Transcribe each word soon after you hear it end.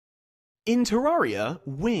In Terraria,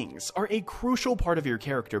 wings are a crucial part of your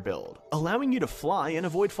character build, allowing you to fly and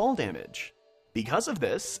avoid fall damage. Because of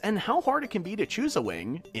this, and how hard it can be to choose a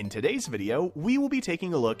wing, in today's video, we will be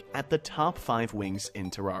taking a look at the top 5 wings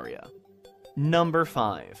in Terraria. Number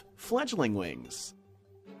 5. Fledgling Wings.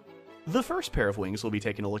 The first pair of wings we'll be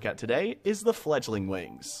taking a look at today is the Fledgling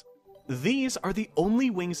Wings. These are the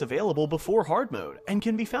only wings available before hard mode, and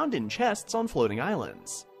can be found in chests on floating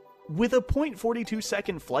islands. With a 0.42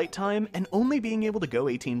 second flight time and only being able to go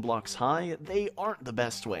 18 blocks high, they aren't the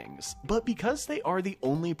best wings, but because they are the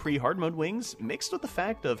only pre-hard mode wings, mixed with the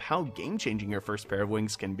fact of how game-changing your first pair of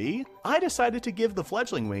wings can be, I decided to give the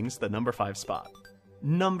Fledgling Wings the number 5 spot.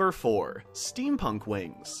 Number 4. Steampunk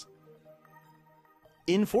Wings.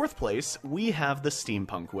 In 4th place, we have the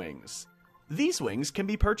Steampunk Wings. These wings can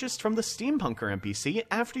be purchased from the Steampunker NPC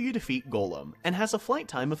after you defeat Golem, and has a flight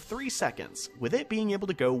time of 3 seconds, with it being able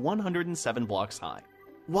to go 107 blocks high.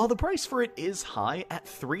 While the price for it is high at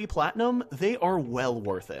 3 platinum, they are well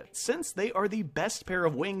worth it, since they are the best pair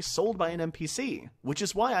of wings sold by an NPC, which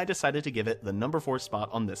is why I decided to give it the number 4 spot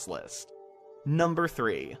on this list. Number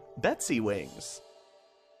 3. Betsy Wings.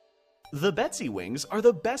 The Betsy Wings are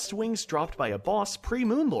the best wings dropped by a boss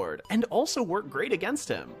pre-Moonlord, and also work great against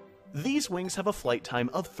him. These wings have a flight time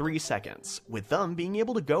of 3 seconds, with them being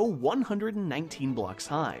able to go 119 blocks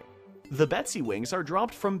high. The Betsy Wings are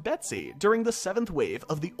dropped from Betsy during the 7th wave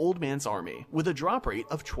of the Old Man's Army, with a drop rate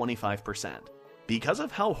of 25%. Because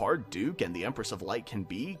of how hard Duke and the Empress of Light can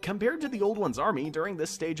be compared to the Old One's army during this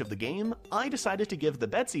stage of the game, I decided to give the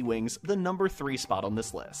Betsy Wings the number 3 spot on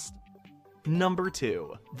this list. Number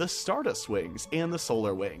 2. The Stardust Wings and the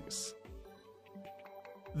Solar Wings.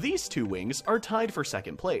 These two wings are tied for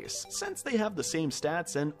 2nd place, since they have the same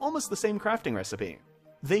stats and almost the same crafting recipe.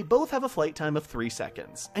 They both have a flight time of 3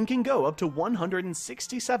 seconds, and can go up to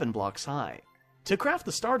 167 blocks high. To craft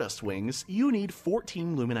the Stardust Wings, you need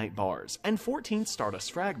 14 Luminite bars and 14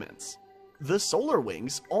 Stardust Fragments. The Solar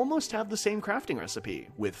Wings almost have the same crafting recipe,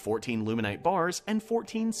 with 14 Luminite bars and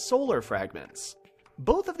 14 Solar Fragments.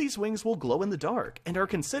 Both of these wings will glow in the dark, and are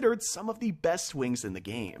considered some of the best wings in the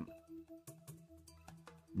game.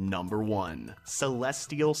 Number 1.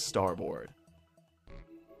 Celestial Starboard.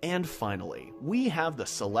 And finally, we have the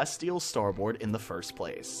Celestial Starboard in the first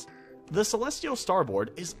place. The Celestial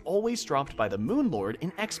Starboard is always dropped by the Moonlord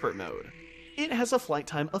in Expert mode. It has a flight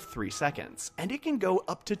time of 3 seconds, and it can go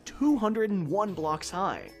up to 201 blocks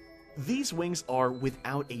high. These wings are,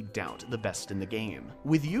 without a doubt, the best in the game,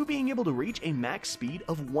 with you being able to reach a max speed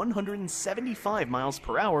of 175 miles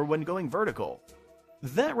per hour when going vertical.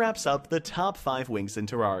 That wraps up the top 5 wings in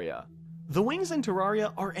Terraria. The wings in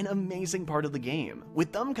Terraria are an amazing part of the game,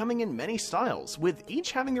 with them coming in many styles, with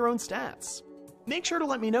each having their own stats. Make sure to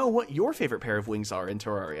let me know what your favorite pair of wings are in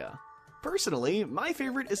Terraria. Personally, my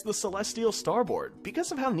favorite is the Celestial Starboard,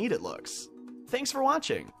 because of how neat it looks. Thanks for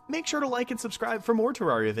watching. Make sure to like and subscribe for more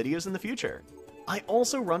Terraria videos in the future. I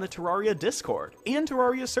also run a Terraria Discord and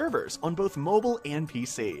Terraria servers on both mobile and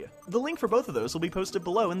PC. The link for both of those will be posted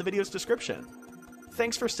below in the video's description.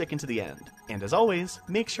 Thanks for sticking to the end, and as always,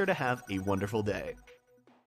 make sure to have a wonderful day.